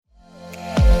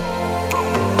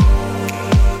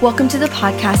Welcome to the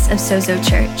podcast of Sozo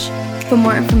Church. For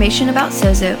more information about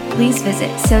Sozo, please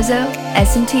visit sozosmtx.com.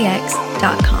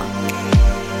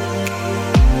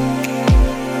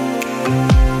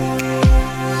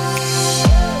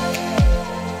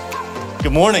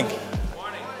 Good morning.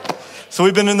 So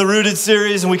we've been in the Rooted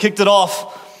series, and we kicked it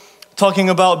off talking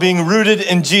about being rooted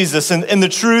in Jesus. And the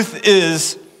truth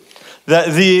is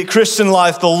that the Christian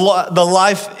life, the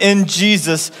life in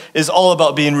Jesus, is all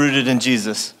about being rooted in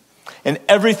Jesus. And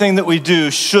everything that we do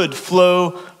should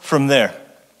flow from there.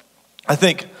 I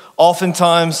think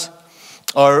oftentimes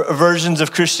our versions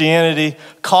of Christianity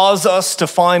cause us to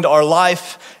find our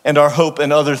life and our hope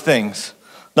in other things.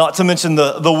 Not to mention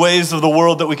the ways of the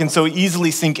world that we can so easily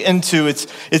sink into. It's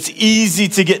easy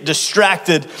to get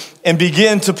distracted and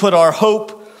begin to put our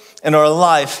hope and our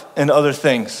life in other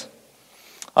things.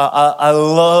 I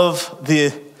love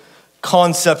the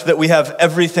concept that we have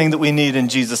everything that we need in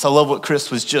Jesus. I love what Chris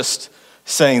was just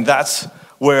saying. That's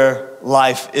where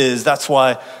life is. That's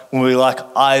why when we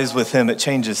lock eyes with him, it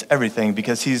changes everything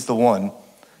because he's the one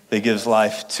that gives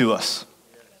life to us.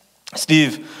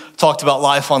 Steve talked about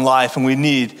life on life, and we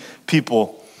need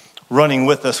people running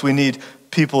with us. We need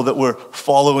people that we're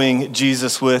following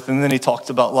Jesus with. And then he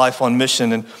talked about life on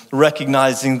mission and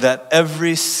recognizing that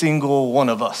every single one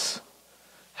of us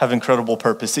have incredible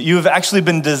purpose, that you have actually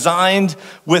been designed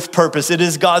with purpose. It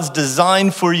is God's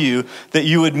design for you that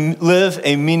you would live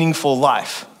a meaningful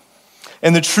life.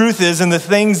 And the truth is, in the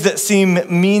things that seem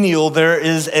menial, there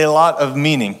is a lot of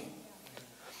meaning.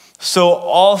 So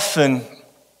often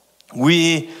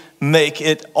we make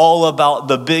it all about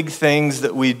the big things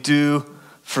that we do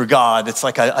for God. It's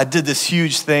like I did this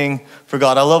huge thing for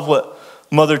God. I love what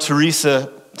Mother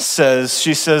Teresa says.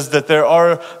 She says that there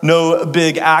are no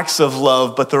big acts of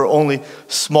love, but there are only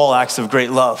small acts of great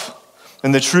love.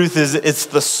 And the truth is, it's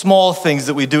the small things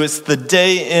that we do. It's the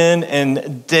day in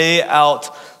and day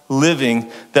out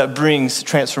living that brings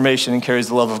transformation and carries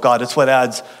the love of God. It's what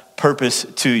adds purpose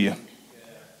to you.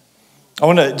 I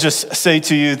want to just say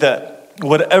to you that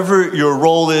whatever your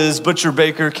role is, butcher,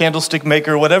 baker, candlestick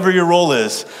maker, whatever your role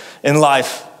is in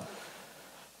life,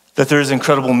 that there is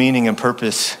incredible meaning and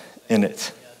purpose in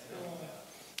it.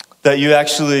 That you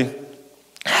actually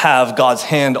have God's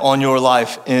hand on your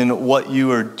life in what you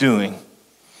are doing.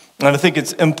 And I think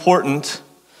it's important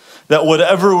that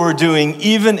whatever we're doing,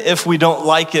 even if we don't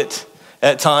like it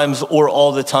at times or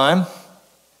all the time,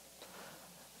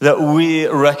 that we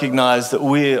recognize that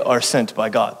we are sent by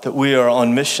God, that we are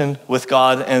on mission with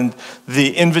God, and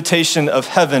the invitation of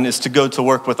heaven is to go to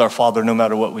work with our Father no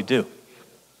matter what we do.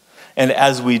 And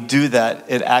as we do that,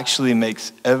 it actually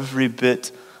makes every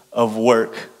bit of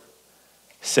work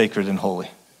sacred and holy.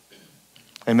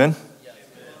 Amen?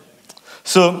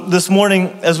 So this morning,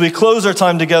 as we close our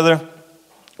time together,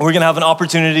 we're going to have an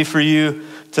opportunity for you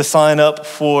to sign up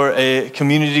for a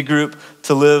community group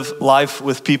to live life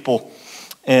with people.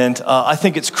 And I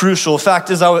think it's crucial. In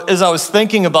fact, as I was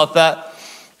thinking about that,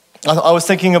 I was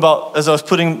thinking about, as I was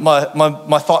putting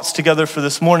my thoughts together for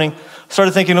this morning, I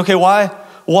started thinking, okay,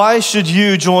 why should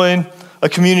you join a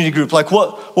community group? Like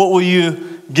what will you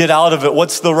get out of it?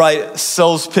 What's the right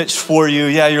sales pitch for you?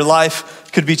 Yeah, your life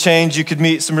could be changed. You could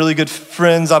meet some really good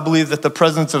friends. I believe that the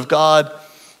presence of God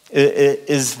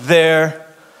is there.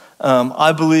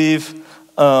 I believe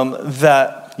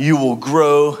that you will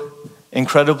grow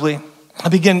incredibly. I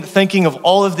began thinking of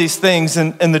all of these things,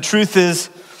 and the truth is,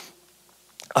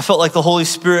 I felt like the Holy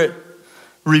Spirit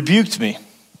rebuked me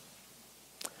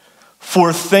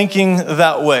for thinking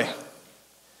that way.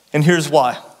 And here's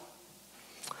why.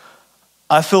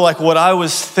 I feel like what I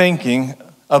was thinking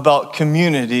about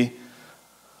community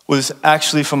was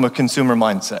actually from a consumer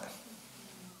mindset.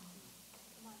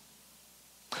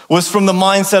 Was from the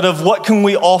mindset of what can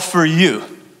we offer you?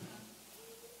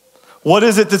 What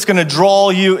is it that's going to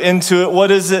draw you into it?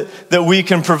 What is it that we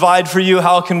can provide for you?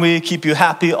 How can we keep you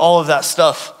happy? All of that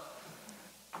stuff.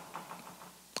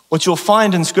 What you'll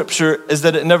find in Scripture is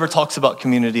that it never talks about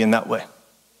community in that way.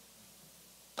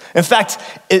 In fact,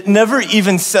 it never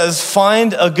even says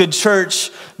find a good church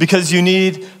because you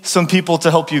need some people to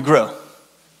help you grow.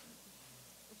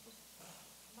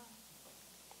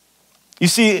 You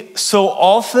see, so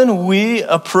often we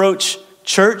approach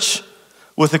church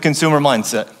with a consumer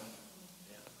mindset.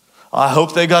 I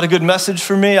hope they got a good message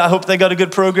for me. I hope they got a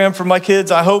good program for my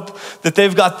kids. I hope that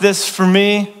they've got this for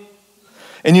me.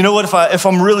 And you know what? If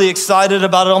I'm really excited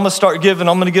about it, I'm going to start giving.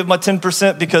 I'm going to give my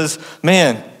 10% because,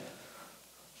 man,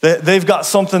 they've got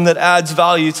something that adds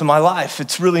value to my life.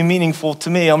 It's really meaningful to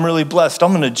me. I'm really blessed.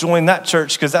 I'm going to join that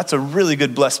church because that's a really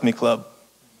good Bless Me Club.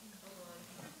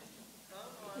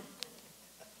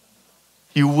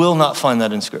 You will not find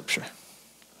that in Scripture.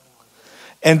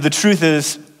 And the truth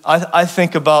is, I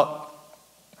think about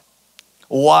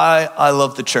why I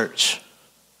love the church.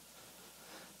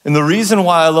 And the reason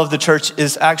why I love the church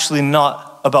is actually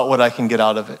not about what I can get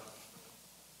out of it.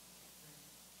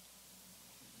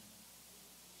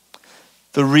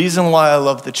 The reason why I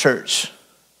love the church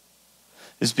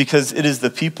is because it is the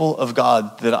people of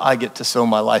God that I get to sow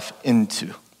my life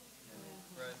into.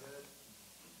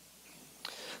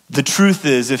 The truth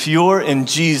is, if you're in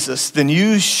Jesus, then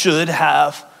you should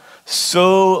have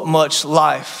so much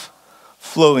life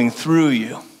flowing through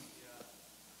you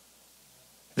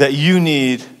that you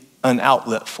need an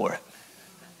outlet for it.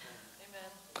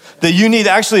 That you need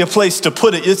actually a place to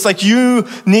put it. It's like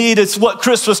it's what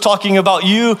Chris was talking about.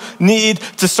 You need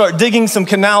to start digging some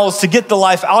canals to get the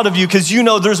life out of you because you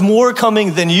know there's more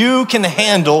coming than you can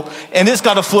handle and it's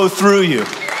got to flow through you.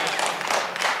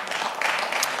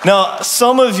 Now,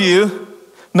 some of you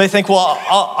may think, well,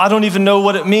 I don't even know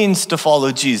what it means to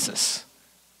follow Jesus.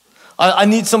 I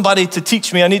need somebody to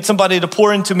teach me. I need somebody to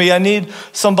pour into me. I need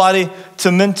somebody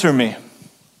to mentor me.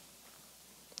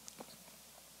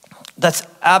 That's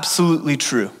absolutely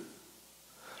true.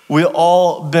 We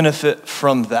all benefit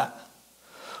from that.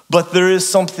 But there is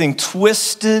something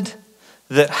twisted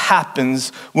that happens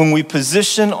when we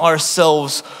position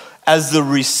ourselves as the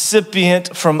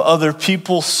recipient from other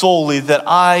people solely, that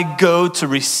I go to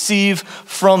receive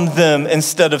from them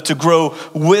instead of to grow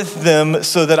with them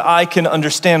so that I can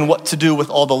understand what to do with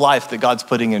all the life that God's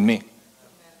putting in me.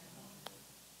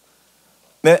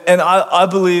 And I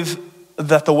believe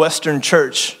that the Western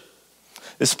church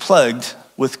is plagued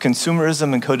with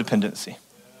consumerism and codependency.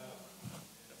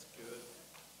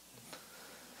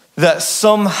 That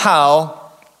somehow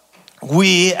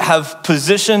we have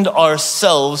positioned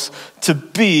ourselves to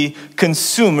be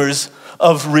consumers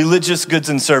of religious goods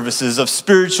and services, of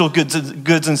spiritual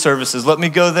goods and services. Let me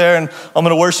go there and I'm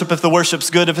gonna worship if the worship's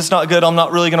good. If it's not good, I'm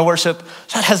not really gonna worship.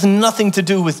 That has nothing to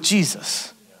do with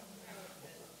Jesus.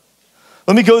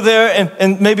 Let me go there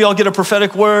and maybe I'll get a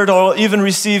prophetic word or I'll even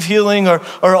receive healing or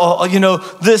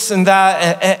this and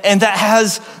that. And that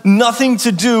has nothing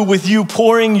to do with you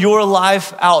pouring your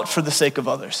life out for the sake of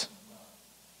others.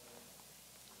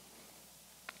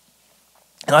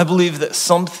 And I believe that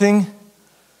something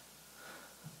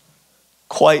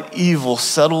quite evil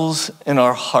settles in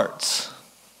our hearts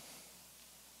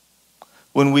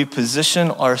when we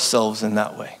position ourselves in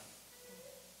that way.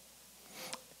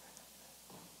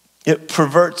 It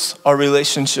perverts our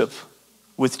relationship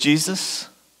with Jesus.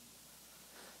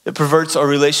 It perverts our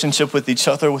relationship with each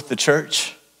other, with the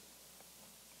church.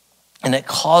 And it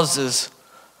causes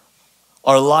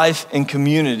our life and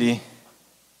community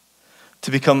to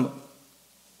become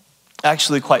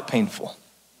actually quite painful.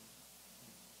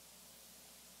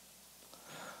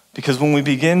 Because when we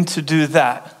begin to do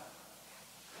that,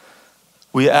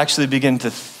 we actually begin to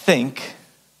think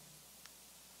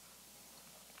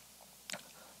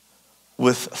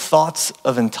with thoughts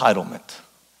of entitlement.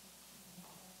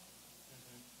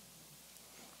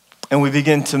 And we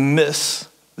begin to miss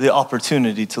the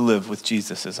opportunity to live with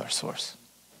Jesus as our source.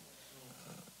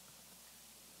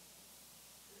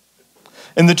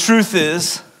 And the truth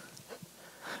is,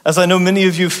 as I know many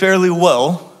of you fairly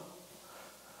well,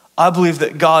 I believe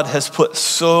that God has put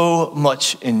so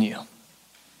much in you.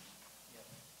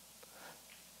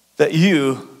 That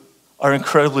you are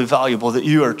incredibly valuable, that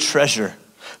you are treasure,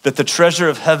 that the treasure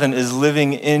of heaven is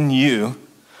living in you.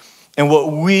 And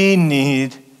what we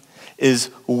need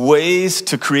is ways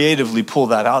to creatively pull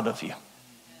that out of you.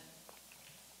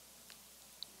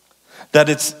 That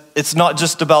it's not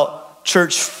just about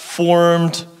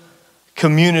church-formed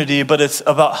community, but it's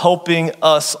about helping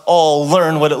us all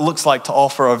learn what it looks like to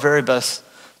offer our very best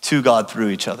to God through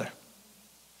each other.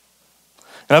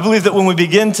 And I believe that when we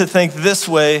begin to think this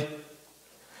way,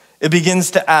 it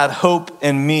begins to add hope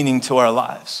and meaning to our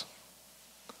lives.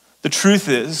 The truth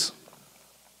is,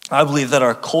 I believe that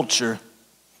our culture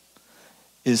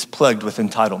is plagued with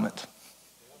entitlement.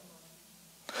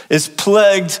 Is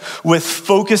plagued with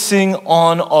focusing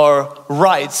on our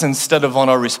rights instead of on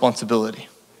our responsibility.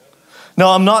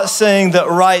 Now, I'm not saying that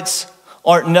rights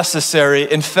aren't necessary.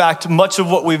 In fact, much of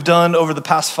what we've done over the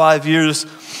past 5 years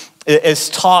is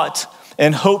taught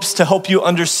and hopes to help you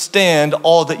understand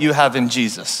all that you have in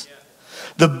Jesus.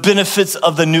 The benefits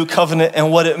of the new covenant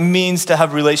and what it means to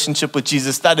have a relationship with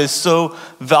Jesus. That is so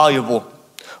valuable.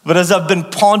 But as I've been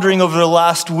pondering over the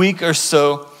last week or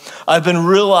so, I've been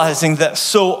realizing that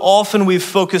so often we've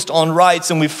focused on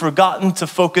rights and we've forgotten to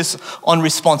focus on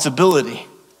responsibility.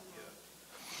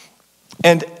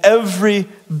 And every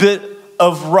bit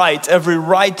of right, every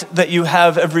right that you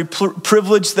have, every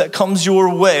privilege that comes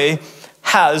your way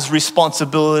has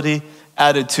responsibility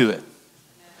added to it.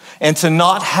 And to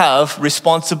not have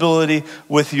responsibility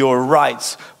with your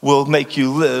rights will make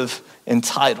you live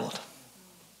entitled.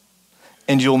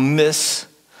 And you'll miss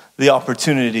the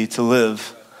opportunity to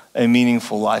live a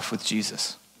meaningful life with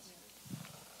Jesus.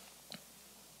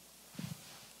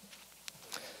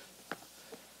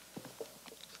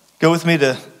 Go with me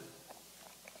to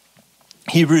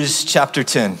Hebrews chapter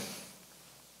 10.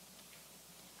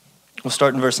 We'll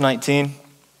start in verse 19.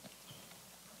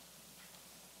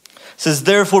 It says,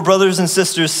 therefore, brothers and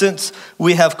sisters, since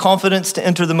we have confidence to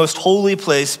enter the most holy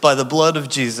place by the blood of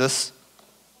Jesus,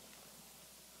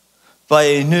 by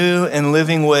a new and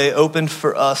living way opened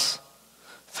for us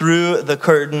through the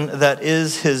curtain that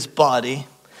is his body,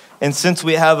 and since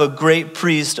we have a great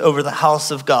priest over the house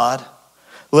of God,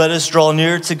 let us draw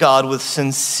near to God with a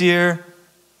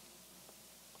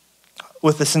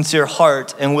sincere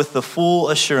heart and with the full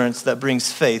assurance that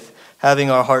brings faith, having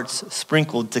our hearts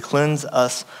sprinkled to cleanse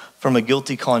us from a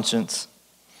guilty conscience,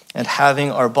 and having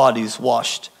our bodies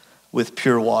washed with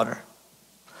pure water.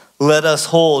 Let us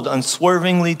hold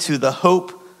unswervingly to the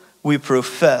hope we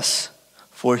profess,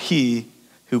 for he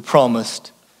who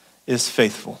promised is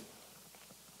faithful.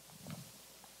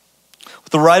 What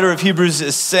the writer of Hebrews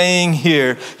is saying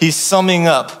here, he's summing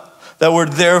up. That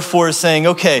word therefore is saying,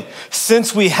 okay,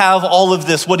 since we have all of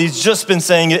this, what he's just been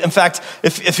saying, in fact,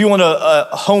 if you want a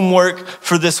homework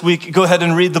for this week, go ahead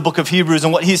and read the book of Hebrews.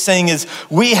 And what he's saying is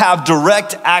we have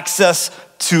direct access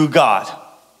to God.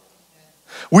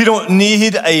 We don't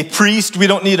need a priest. We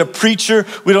don't need a preacher.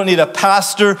 We don't need a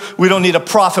pastor. We don't need a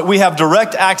prophet. We have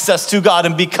direct access to God.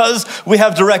 And because we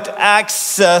have direct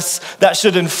access, that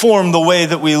should inform the way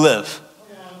that we live.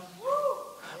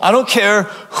 I don't care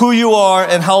who you are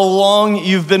and how long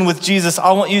you've been with Jesus.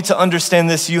 I want you to understand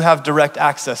this. You have direct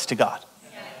access to God.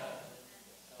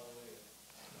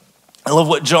 I love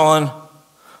what John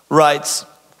writes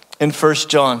in 1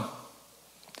 John.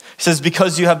 He says,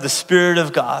 because you have the Spirit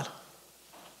of God,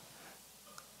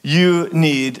 you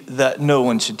need that no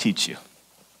one should teach you.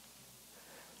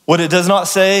 What it does not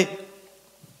say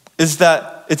is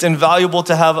that it's invaluable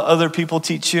to have other people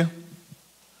teach you.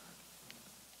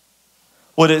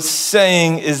 What it's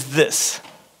saying is this,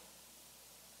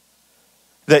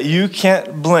 that you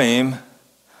can't blame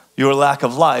your lack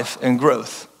of life and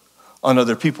growth on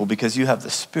other people because you have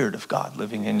the Spirit of God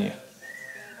living in you.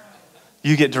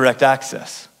 You get direct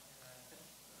access.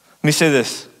 Let me say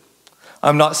this.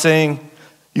 I'm not saying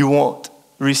you won't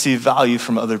receive value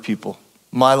from other people.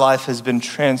 My life has been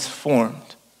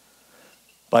transformed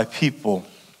by people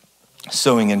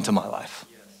sowing into my life.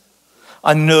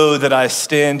 I know that I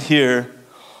stand here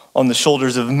on the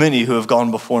shoulders of many who have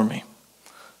gone before me.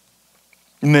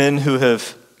 Men who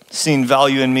have seen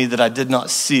value in me that I did not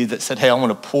see, that said, hey, I want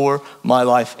to pour my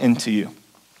life into you.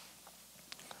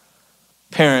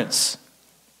 Parents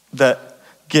that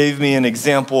gave me an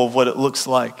example of what it looks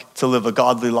like to live a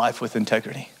godly life with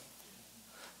integrity.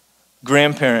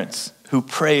 Grandparents who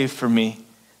pray for me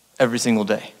every single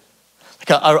day.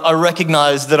 I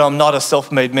recognize that I'm not a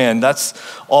self-made man. That's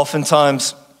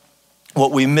oftentimes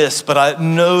what we miss, but I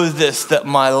know this, that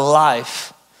my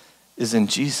life is in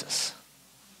Jesus.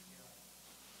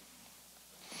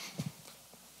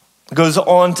 It goes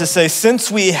on to say, since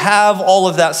we have all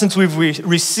of that, since we've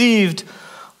received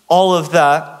all of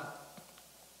that,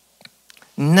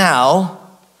 now,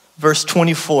 verse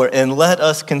 24, and let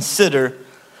us consider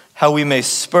how we may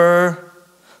spur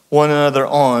one another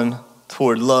on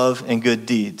toward love and good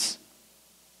deeds.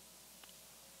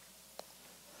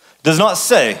 It does not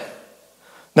say,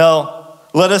 now,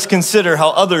 let us consider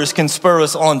how others can spur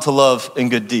us on to love and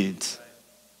good deeds.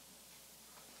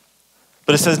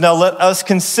 But it says, now let us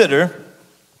consider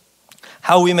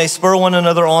how we may spur one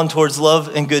another on towards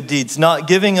love and good deeds, not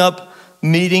giving up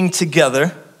meeting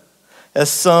together, as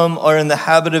some are in the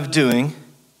habit of doing,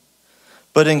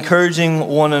 but encouraging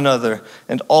one another,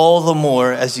 and all the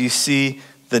more as you see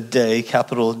the day,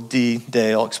 capital D,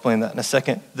 day, I'll explain that in a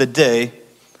second, the day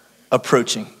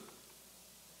approaching.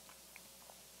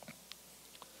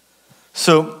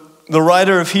 So the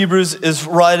writer of Hebrews is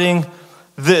writing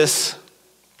this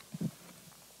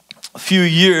a few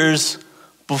years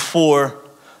before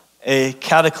a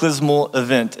cataclysmal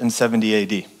event in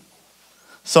 70 AD.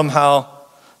 Somehow,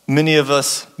 many of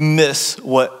us miss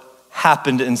what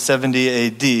happened in 70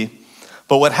 AD.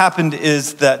 But what happened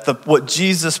is that what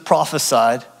Jesus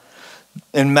prophesied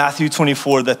in Matthew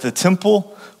 24, that the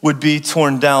temple would be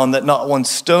torn down, that not one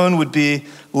stone would be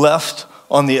left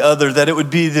on the other, that it would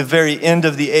be the very end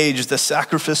of the age, the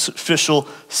sacrificial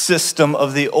system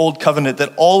of the old covenant,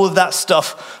 that all of that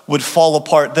stuff would fall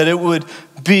apart, that it would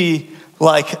be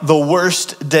like the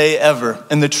worst day ever.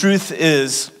 And the truth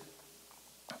is,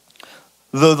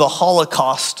 though the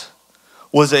Holocaust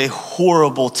was a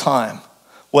horrible time,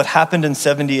 what happened in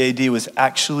 70 AD was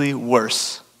actually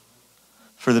worse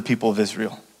for the people of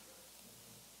Israel.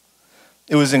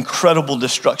 It was incredible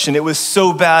destruction. It was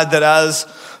so bad that as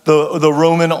the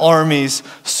Roman armies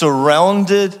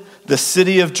surrounded the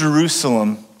city of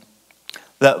Jerusalem,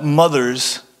 that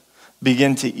mothers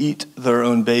began to eat their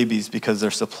own babies because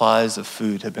their supplies of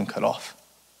food had been cut off.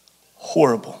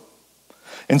 Horrible.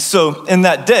 And so in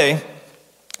that day,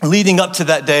 leading up to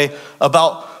that day,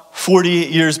 about 48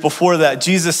 years before that,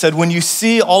 Jesus said, when you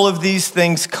see all of these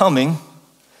things coming,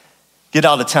 get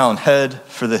out of town, head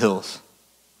for the hills.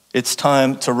 It's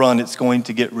time to run. It's going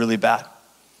to get really bad.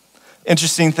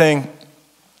 Interesting thing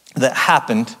that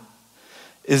happened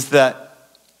is that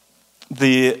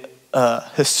the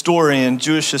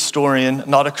Jewish historian,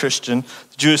 not a Christian,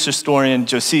 Jewish historian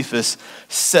Josephus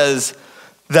says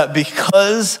that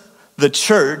because the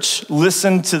church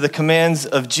listened to the commands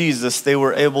of Jesus, they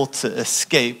were able to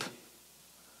escape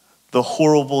the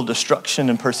horrible destruction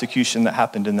and persecution that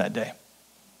happened in that day.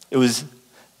 It was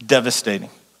devastating.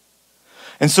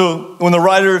 And so when the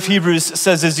writer of Hebrews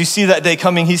says, as you see that day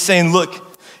coming, he's saying,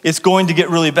 look, it's going to get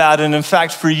really bad. And in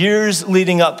fact, for years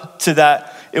leading up to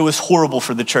that, it was horrible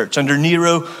for the church. Under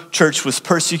Nero, church was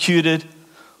persecuted,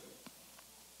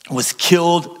 was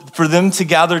killed. For them to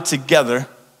gather together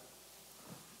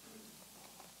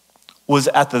was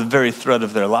at the very threat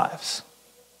of their lives.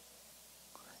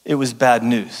 It was bad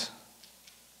news.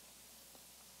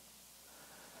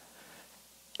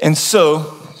 And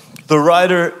so the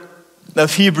writer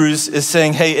of Hebrews is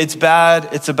saying, hey, it's bad,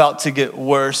 it's about to get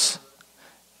worse.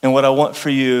 And what I want for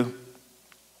you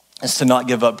is to not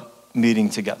give up meeting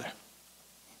together.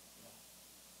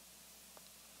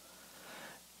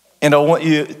 And I want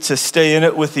you to stay in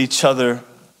it with each other.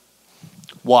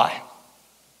 Why?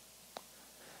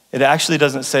 It actually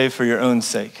doesn't say for your own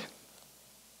sake.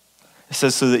 It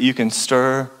says so that you can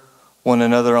stir one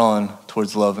another on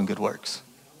towards love and good works.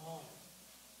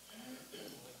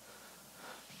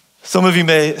 Some of you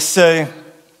may say,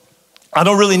 I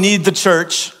don't really need the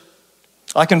church.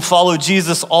 I can follow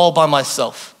Jesus all by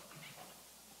myself.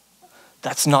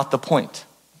 That's not the point.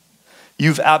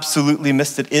 You've absolutely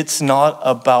missed it. It's not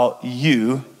about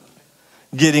you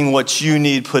getting what you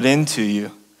need put into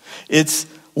you. It's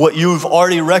what you've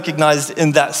already recognized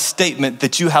in that statement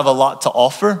that you have a lot to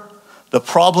offer. The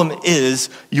problem is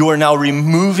you are now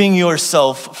removing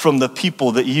yourself from the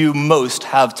people that you most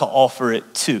have to offer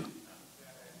it to.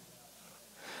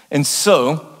 And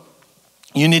so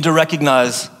you need to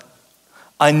recognize,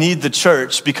 I need the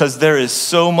church because there is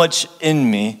so much in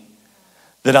me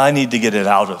that I need to get it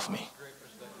out of me.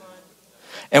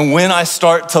 And when I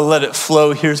start to let it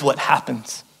flow, here's what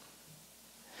happens.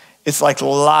 It's like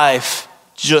life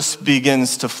just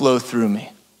begins to flow through me.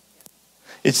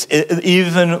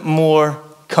 Even more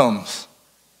comes.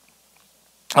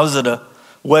 I was at a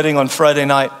wedding on Friday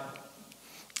night,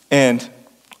 and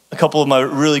a couple of my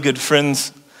really good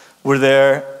friends were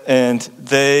there, and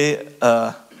they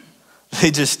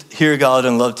just hear God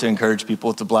and love to encourage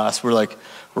people. It's a blast. We're like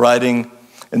riding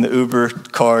in the Uber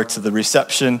car to the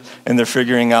reception, and they're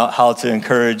figuring out how to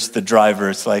encourage the driver.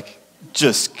 It's like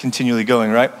just continually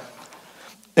going, right?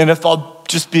 And if I'll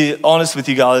just be honest with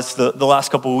you guys, the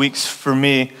last couple of weeks for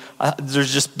me,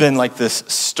 there's just been like this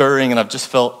stirring, and I've just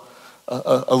felt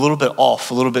a little bit off,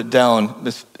 a little bit down.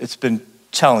 It's been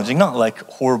challenging, not like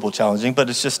horrible challenging, but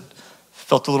it's just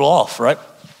felt a little off, right?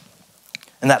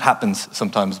 And that happens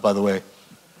sometimes, by the way.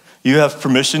 You have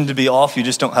permission to be off, you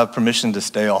just don't have permission to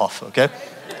stay off, okay?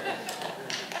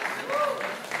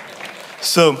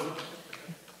 So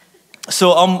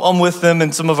I'm with them,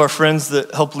 and some of our friends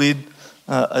that help lead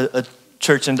a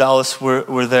church in Dallas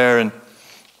were there, and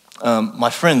my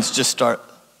friends just start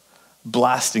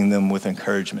blasting them with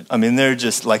encouragement. I mean, they're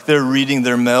just like, they're reading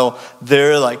their mail,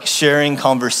 they're like sharing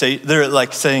conversation, they're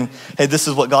like saying, hey, this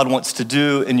is what God wants to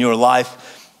do in your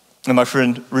life. And my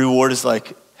friend Reward is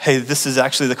like, hey, this is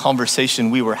actually the conversation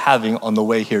we were having on the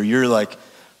way here. You're like,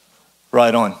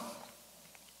 right on.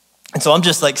 And so I'm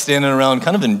just like standing around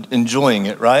kind of enjoying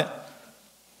it, right?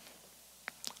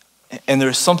 And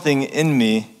there's something in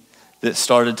me that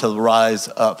started to rise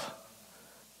up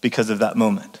because of that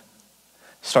moment.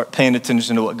 Start paying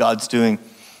attention to what God's doing.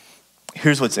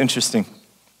 Here's what's interesting.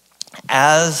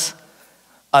 As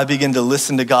I began to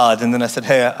listen to God, and then I said,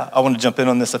 hey, I want to jump in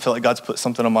on this. I feel like God's put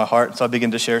something on my heart. So I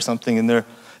began to share something, and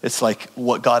it's like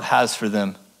what God has for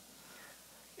them.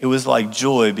 It was like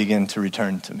joy began to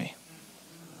return to me.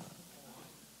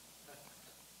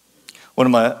 One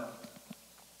of my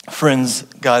friends,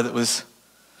 guy that was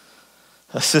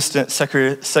assistant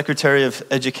secretary of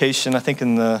education, I think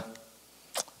in the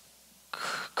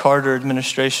Carter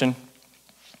administration.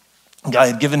 A guy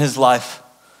had given his life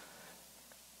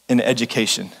in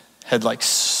education, had like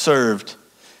served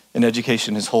in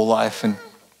education his whole life. And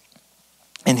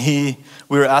we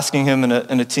were asking him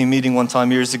in a team meeting one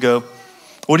time years ago,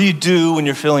 what do you do when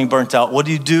you're feeling burnt out? What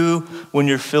do you do when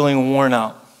you're feeling worn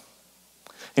out?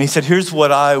 And he said, here's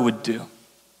what I would do. He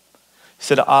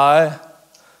said, I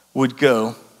would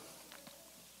go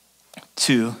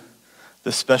to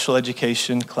the special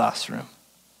education classroom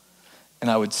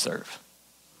and I would serve.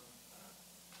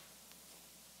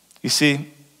 You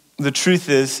see, the truth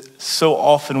is, so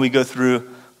often we go through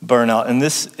burnout, and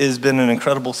this has been an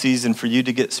incredible season for you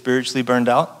to get spiritually burned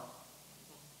out.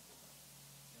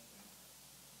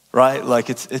 Right? Like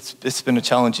it's been a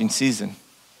challenging season.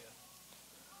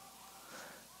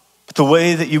 But the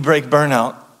way that you break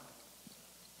burnout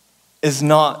is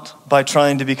not by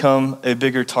trying to become a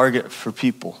bigger target for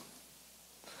people.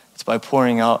 It's by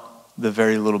pouring out the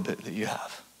very little bit that you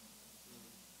have.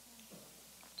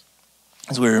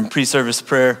 As we were in pre-service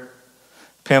prayer,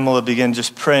 Pamela began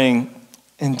just praying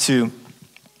into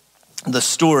the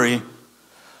story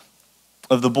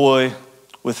of the boy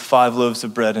with 5 loaves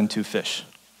of bread and 2 fish.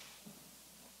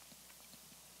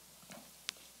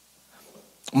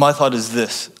 My thought is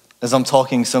this. As I'm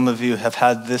talking, some of you have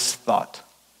had this thought.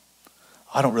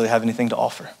 I don't really have anything to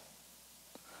offer.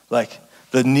 Like,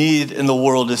 the need in the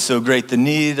world is so great. The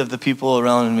need of the people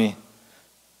around me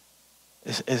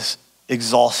is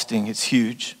exhausting. It's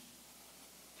huge.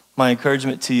 My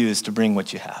encouragement to you is to bring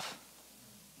what you have.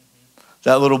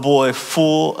 That little boy,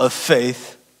 full of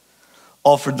faith,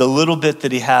 offered the little bit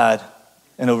that he had,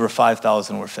 and over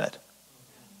 5,000 were fed.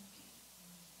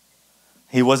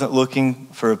 He wasn't looking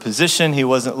for a position. He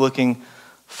wasn't looking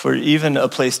for even a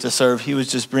place to serve. He was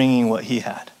just bringing what he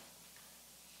had.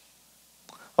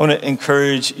 I want to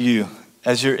encourage you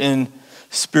as you're in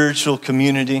spiritual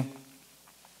community,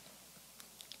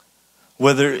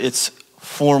 whether it's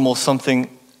formal,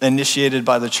 something initiated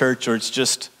by the church, or it's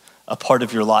just a part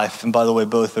of your life. And by the way,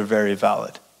 both are very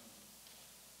valid.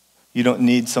 You don't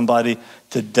need somebody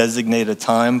to designate a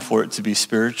time for it to be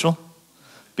spiritual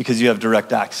because you have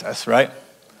direct access, right?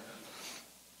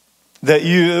 That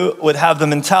you would have the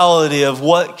mentality of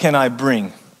what can I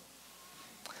bring?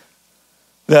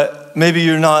 That maybe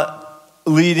you're not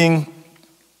leading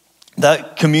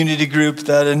that community group,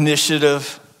 that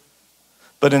initiative,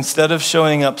 but instead of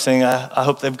showing up saying, I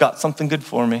hope they've got something good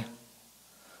for me,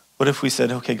 what if we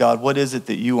said, okay, God, what is it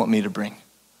that you want me to bring?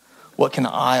 What can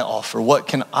I offer? What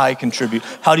can I contribute?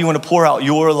 How do you want to pour out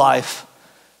your life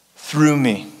through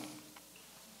me?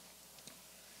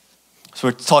 So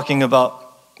we're talking about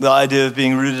the idea of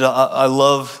being rooted. I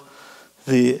love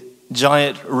the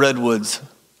giant redwoods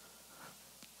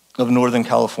of Northern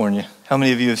California. How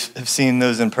many of you have seen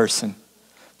those in person?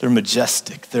 They're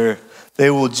majestic. They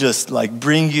will just like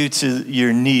bring you to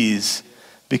your knees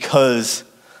because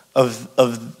of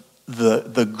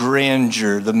the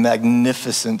grandeur, the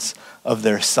magnificence of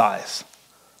their size.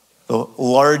 The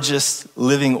largest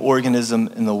living organism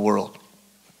in the world.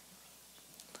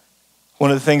 One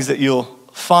of the things that you'll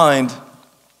find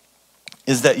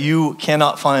is that you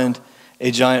cannot find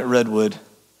a giant redwood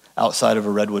outside of a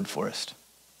redwood forest.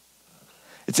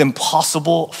 It's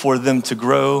impossible for them to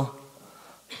grow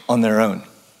on their own.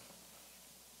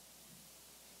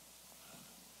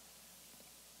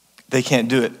 They can't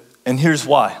do it. And here's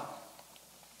why.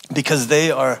 Because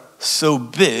they are so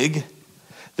big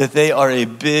that they are a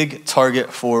big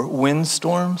target for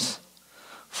windstorms,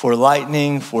 for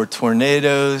lightning, for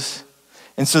tornadoes.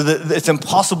 And so it's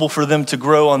impossible for them to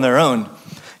grow on their own.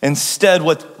 Instead,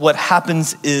 what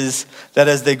happens is that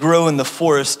as they grow in the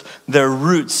forest, their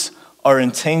roots are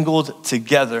entangled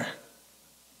together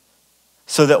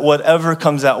so that whatever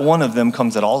comes at one of them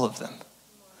comes at all of them.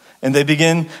 And they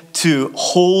begin to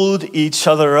hold each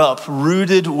other up,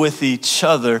 rooted with each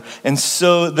other. And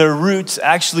so their roots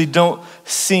actually don't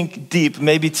sink deep,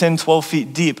 maybe 10, 12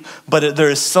 feet deep. But there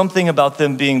is something about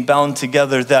them being bound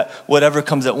together that whatever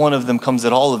comes at one of them comes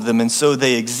at all of them. And so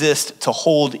they exist to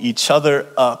hold each other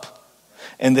up,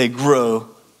 and they grow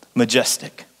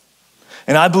majestic.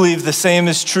 And I believe the same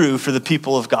is true for the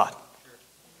people of God.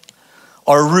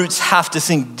 Our roots have to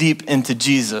sink deep into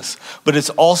Jesus. But it's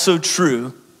also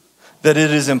true that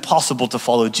it is impossible to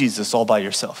follow Jesus all by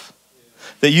yourself.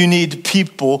 That you need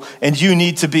people, and you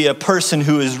need to be a person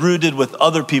who is rooted with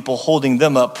other people, holding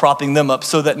them up, propping them up,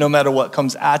 so that no matter what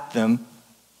comes at them,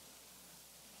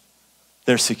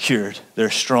 they're secured,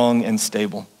 they're strong and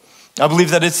stable. I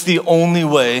believe that it's the only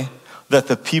way that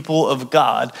the people of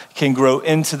God can grow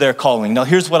into their calling. Now,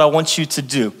 here's what I want you to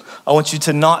do. I want you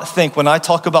to not think, when I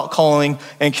talk about calling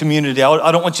and community,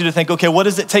 I don't want you to think, okay, what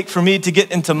does it take for me to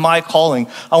get into my calling?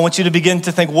 I want you to begin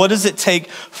to think, what does it take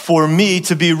for me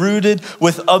to be rooted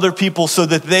with other people so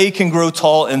that they can grow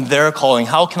tall in their calling?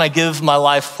 How can I give my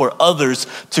life for others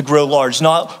to grow large?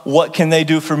 Not what can they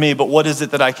do for me, but what is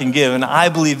it that I can give? And I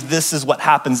believe this is what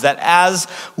happens, that as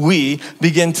we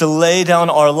begin to lay down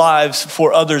our lives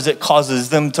for others, it causes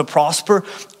them to prosper,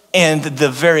 and the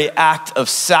very act of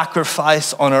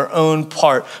sacrifice on our own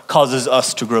part causes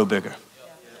us to grow bigger.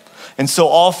 And so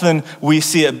often we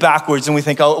see it backwards and we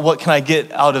think, oh, what can I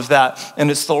get out of that? And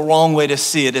it's the wrong way to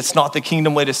see it. It's not the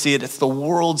kingdom way to see it. It's the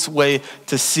world's way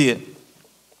to see it.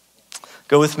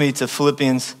 Go with me to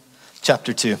Philippians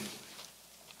chapter 2.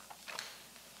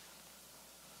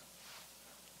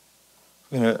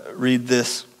 I'm going to read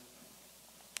this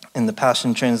in the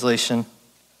Passion Translation.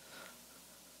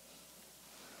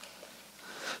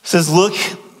 It says, look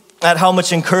at how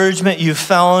much encouragement you've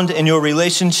found in your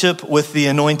relationship with the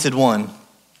Anointed One.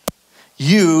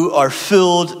 You are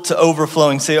filled to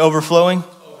overflowing. Say overflowing.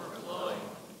 Overflowing.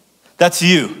 That's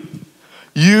you.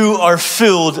 You are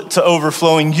filled to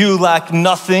overflowing. You lack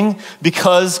nothing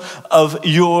because of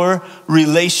your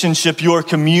relationship, your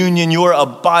communion, your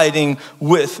abiding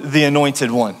with the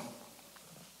Anointed One.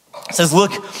 It says,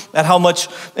 look at how much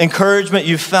encouragement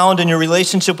you've found in your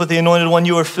relationship with the Anointed One.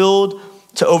 You are filled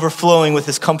to overflowing with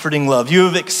his comforting love. You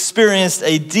have experienced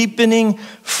a deepening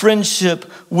friendship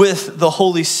with the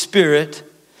Holy Spirit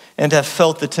and have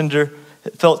felt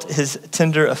his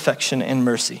tender affection and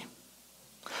mercy.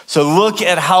 So look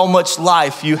at how much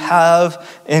life you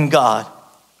have in God.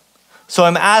 So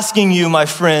I'm asking you, my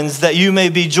friends, that you may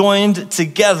be joined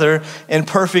together in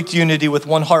perfect unity with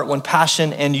one heart, one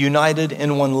passion, and united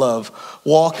in one love.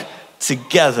 Walk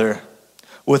together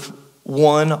with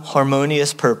one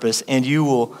harmonious purpose, and you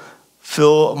will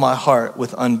fill my heart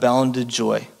with unbounded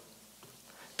joy.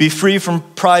 Be free from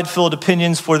pride-filled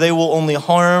opinions, for they will only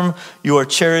harm your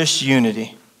cherished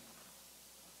unity.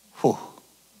 Whew.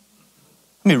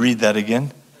 Let me read that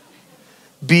again.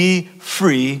 Be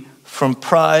free from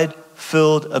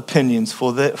pride-filled opinions,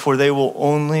 for they will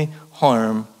only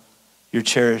harm your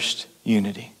cherished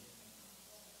unity.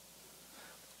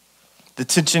 The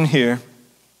tension here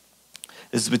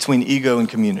is between ego and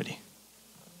community.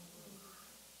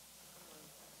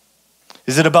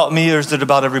 Is it about me or is it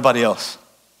about everybody else?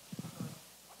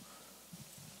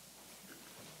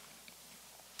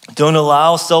 Don't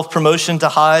allow self-promotion to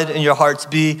hide in your hearts.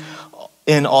 Be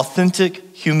in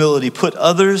authentic humility. Put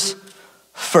others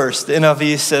first. The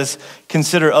NIV says,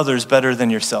 consider others better than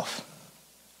yourself.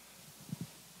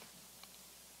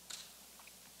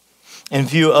 And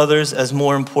view others as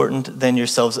more important than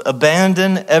yourselves.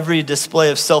 Abandon every display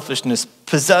of selfishness.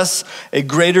 Possess a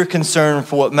greater concern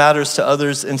for what matters to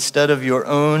others instead of your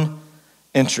own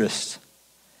interest.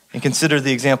 And consider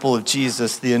the example of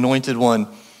Jesus, the Anointed One,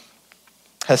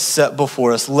 has set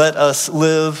before us. Let us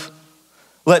live.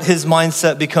 Let his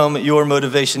mindset become your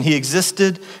motivation. He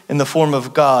existed in the form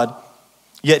of God,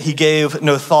 yet he gave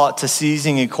no thought to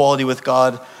seizing equality with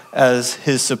God as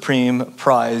his supreme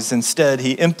prize. Instead,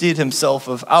 he emptied himself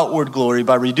of outward glory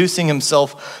by reducing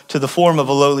himself to the form of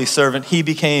a lowly servant. He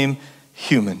became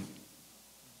human.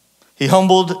 He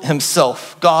humbled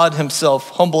himself. God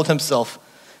himself humbled himself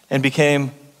and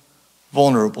became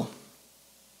vulnerable.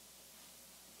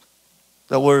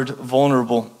 The word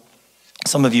vulnerable,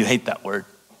 some of you hate that word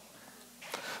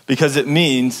because it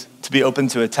means to be open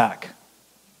to attack.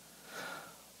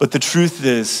 But the truth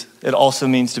is, it also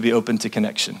means to be open to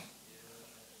connection. And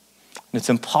it's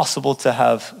impossible to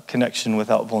have connection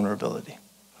without vulnerability.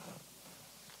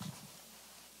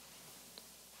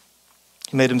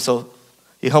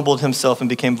 He humbled himself and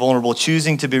became vulnerable,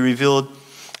 choosing to be revealed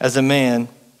as a man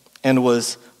and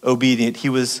was obedient. He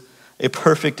was a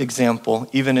perfect example,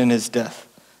 even in his death,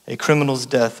 a criminal's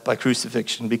death by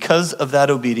crucifixion. Because of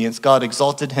that obedience, God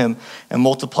exalted him and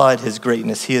multiplied his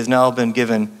greatness. He has now been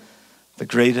given the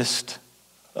greatest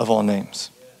of all names.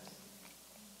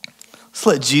 Let's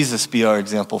let Jesus be our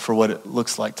example for what it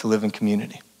looks like to live in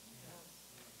community.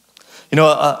 You know,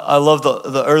 I love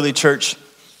the early church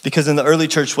because in the early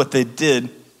church, what they did,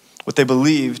 what they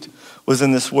believed was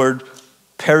in this word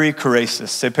perichoresis.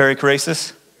 Say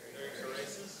perichoresis.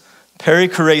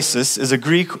 Perichoresis is a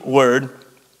Greek word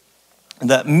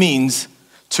that means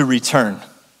to return.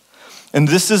 And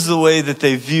this is the way that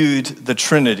they viewed the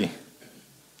Trinity.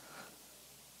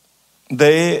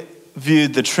 They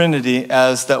viewed the Trinity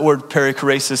as, that word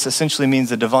perichoresis essentially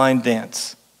means a divine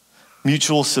dance,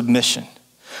 mutual submission.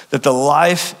 That the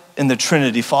life in the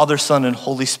Trinity, Father, Son, and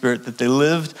Holy Spirit, that they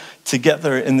lived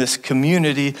together in this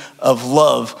community of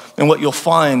love. And what you'll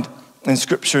find in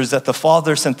Scripture is that the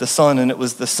Father sent the Son, and it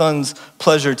was the Son's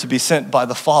pleasure to be sent by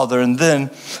the Father. And then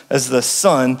as the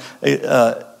Son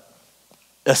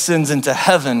ascends into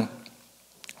heaven,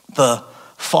 the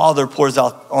Father pours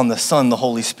out on the Son the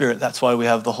Holy Spirit. That's why we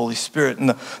have the Holy Spirit.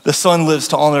 And the Son lives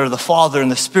to honor the Father,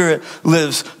 and the Spirit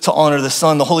lives to honor the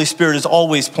Son. The Holy Spirit is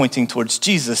always pointing towards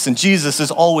Jesus, and Jesus is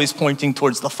always pointing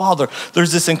towards the Father.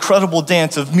 There's this incredible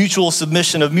dance of mutual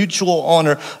submission, of mutual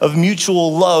honor, of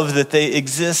mutual love that they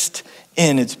exist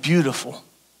in. It's beautiful.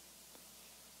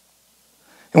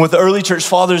 And what the early church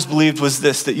fathers believed was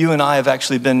this, that you and I have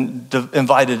actually been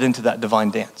invited into that divine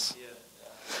dance.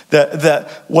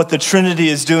 That what the Trinity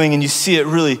is doing, and you see it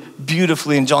really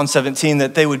beautifully in John 17,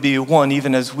 that they would be one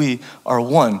even as we are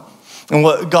one. And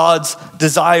what God's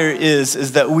desire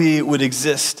is that we would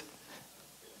exist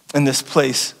in this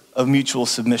place of mutual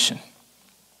submission,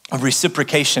 of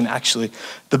reciprocation, actually.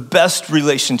 The best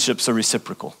relationships are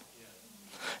reciprocal.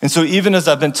 And so even as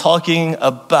I've been talking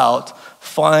about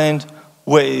find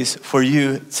ways for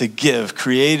you to give,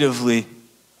 creatively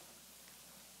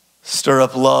stir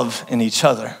up love in each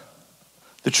other,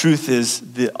 the truth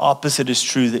is, the opposite is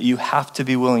true, that you have to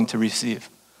be willing to receive.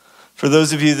 For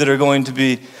those of you that are going to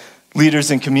be leaders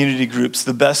in community groups,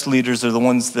 the best leaders are the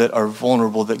ones that are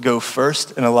vulnerable, that go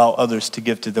first and allow others to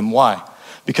give to them. Why?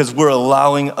 Because we're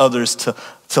allowing others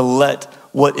to let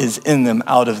what is in them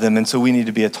out of them, and so we need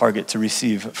to be a target to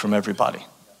receive from everybody.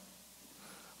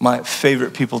 My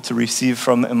favorite people to receive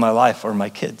from in my life are my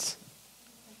kids.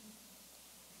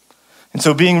 And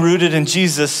so being rooted in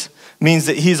Jesus means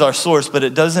that he's our source, but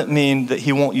it doesn't mean that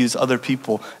he won't use other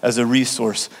people as a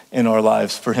resource in our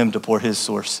lives for him to pour his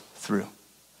source through.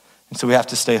 And so we have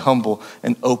to stay humble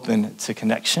and open to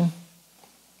connection.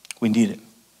 We need it.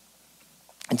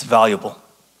 It's valuable.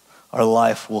 Our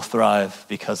life will thrive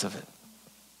because of it.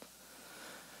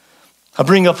 I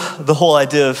bring up the whole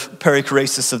idea of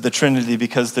perichoresis of the Trinity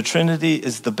because the Trinity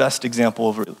is the best example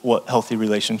of what healthy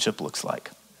relationship looks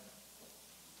like.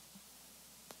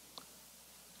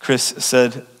 Chris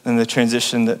said in the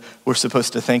transition that we're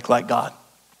supposed to think like God.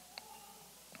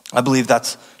 I believe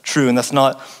that's true, and that's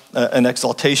not an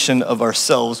exaltation of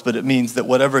ourselves, but it means that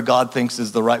whatever God thinks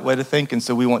is the right way to think, and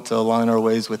so we want to align our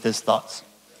ways with his thoughts.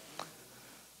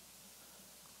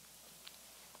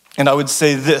 And I would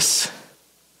say this,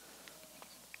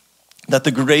 that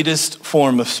the greatest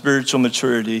form of spiritual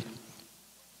maturity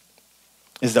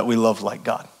is that we love like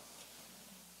God.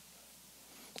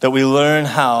 That we learn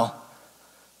how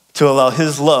to allow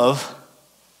his love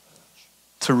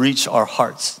to reach our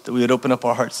hearts, that we would open up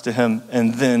our hearts to him,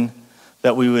 and then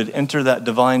that we would enter that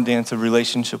divine dance of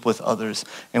relationship with others,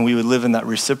 and we would live in that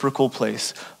reciprocal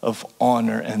place of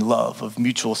honor and love, of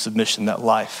mutual submission that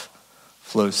life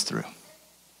flows through.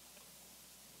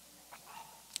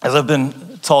 As I've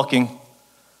been talking,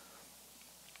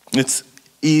 it's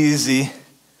easy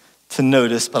to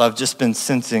notice, but I've just been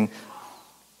sensing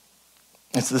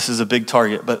this is a big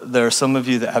target, but there are some of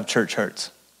you that have church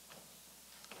hurts.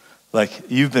 Like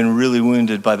you've been really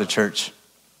wounded by the church,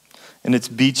 and it's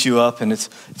beat you up, and it's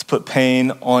put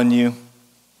pain on you,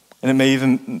 and it may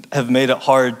even have made it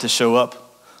hard to show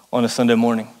up on a Sunday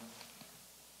morning.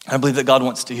 I believe that God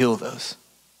wants to heal those.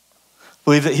 I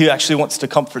believe that he actually wants to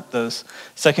comfort those.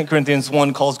 2 Corinthians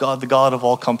 1 calls God the God of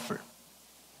all comfort.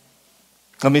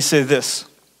 Let me say this,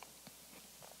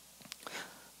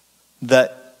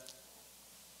 that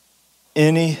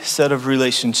any set of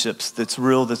relationships that's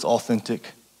real, that's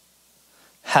authentic,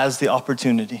 has the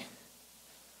opportunity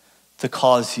to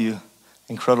cause you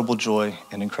incredible joy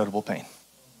and incredible pain.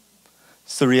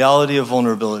 It's the reality of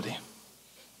vulnerability.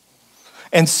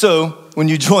 And so, when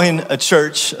you join a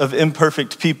church of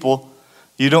imperfect people,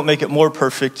 you don't make it more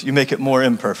perfect, you make it more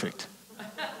imperfect.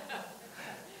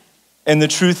 And the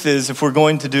truth is, if we're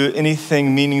going to do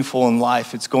anything meaningful in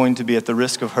life, it's going to be at the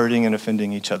risk of hurting and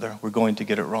offending each other. We're going to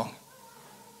get it wrong.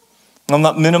 I'm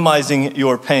not minimizing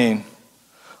your pain,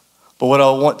 but what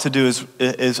I want to do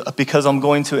is because I'm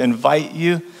going to invite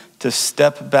you to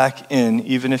step back in,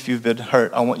 even if you've been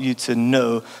hurt, I want you to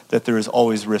know that there is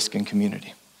always risk in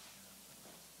community.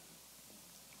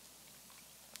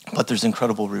 But there's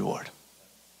incredible reward.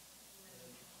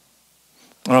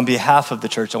 And on behalf of the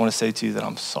church, I want to say to you that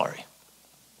I'm sorry.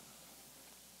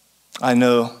 I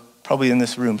know probably in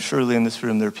this room, surely in this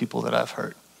room, there are people that I've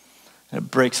hurt. And it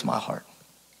breaks my heart.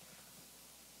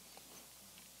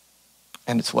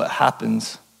 And it's what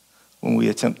happens when we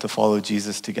attempt to follow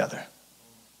Jesus together.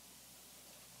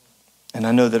 And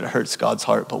I know that it hurts God's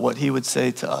heart, but what he would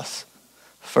say to us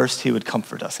First, he would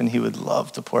comfort us, and he would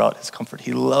love to pour out his comfort.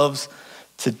 He loves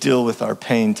to deal with our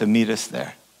pain, to meet us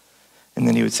there. And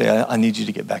then he would say, I need you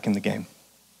to get back in the game.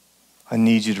 I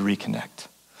need you to reconnect.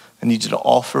 I need you to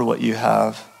offer what you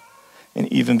have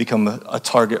and even become a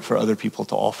target for other people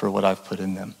to offer what I've put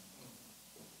in them.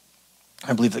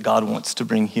 I believe that God wants to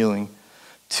bring healing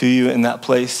to you in that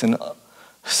place. And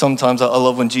sometimes I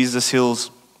love when Jesus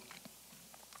heals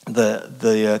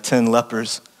the 10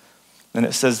 lepers, and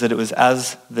it says that it was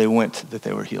as they went that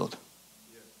they were healed.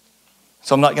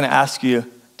 So I'm not going to ask you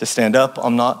to stand up.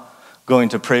 I'm not going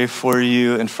to pray for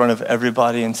you in front of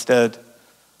everybody. Instead,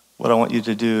 what I want you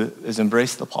to do is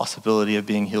embrace the possibility of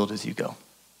being healed as you go.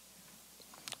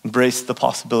 Embrace the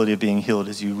possibility of being healed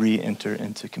as you re-enter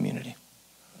into community.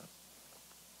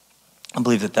 I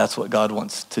believe that that's what God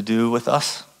wants to do with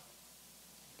us.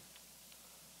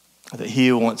 That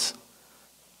he wants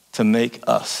to make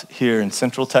us here in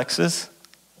Central Texas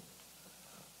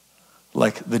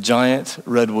like the giant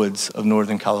redwoods of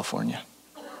Northern California.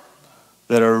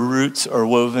 That our roots are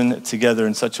woven together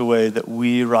in such a way that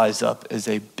we rise up as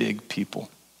a big people.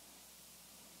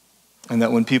 And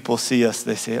that when people see us,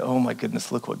 they say, oh my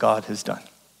goodness, look what God has done.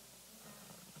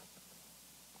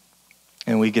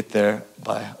 And we get there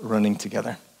by running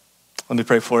together. Let me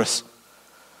pray for us.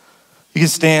 You can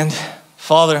stand.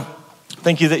 Father,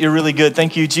 thank you that you're really good.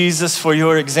 Thank you, Jesus, for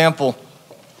your example.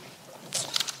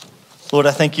 Lord,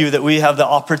 I thank you that we have the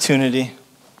opportunity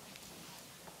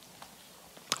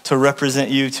to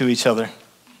represent you to each other.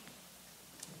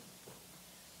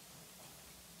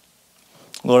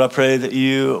 Lord, I pray that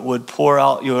you would pour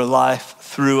out your life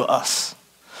through us.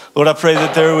 Lord, I pray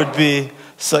that there would be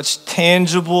such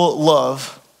tangible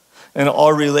love in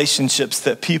our relationships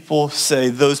that people say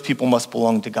those people must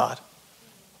belong to God.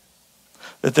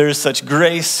 That there is such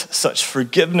grace, such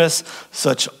forgiveness,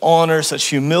 such honor, such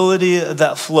humility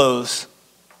that flows,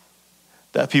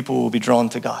 that people will be drawn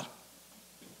to God.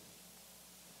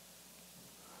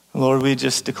 Lord, we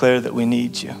just declare that we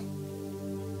need you.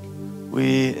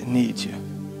 We need you.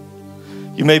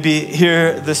 You may be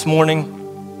here this morning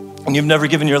and you've never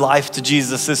given your life to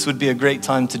Jesus. This would be a great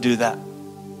time to do that.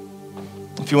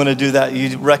 If you want to do that,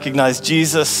 you recognize,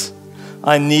 Jesus,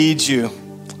 I need you.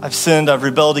 I've sinned, I've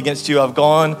rebelled against you, I've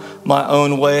gone my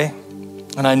own way,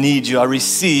 and I need you. I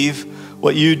receive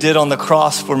what you did on the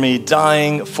cross for me,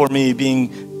 dying for me,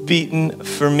 being beaten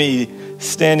for me,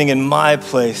 standing in my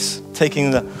place,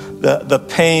 taking the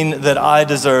pain that I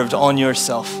deserved on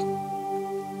yourself.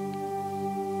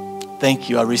 Thank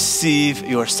you. I receive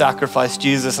your sacrifice,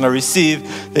 Jesus, and I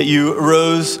receive that you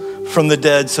rose from the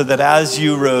dead so that as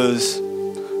you rose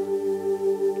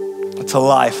to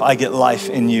life, I get life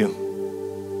in you.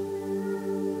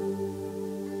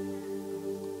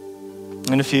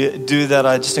 And if you do that,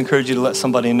 I just encourage you to let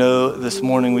somebody know this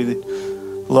morning. We'd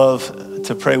love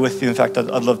to pray with you. In fact, I'd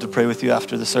love to pray with you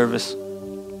after the service.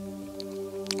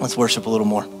 Let's worship a little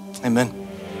more. Amen.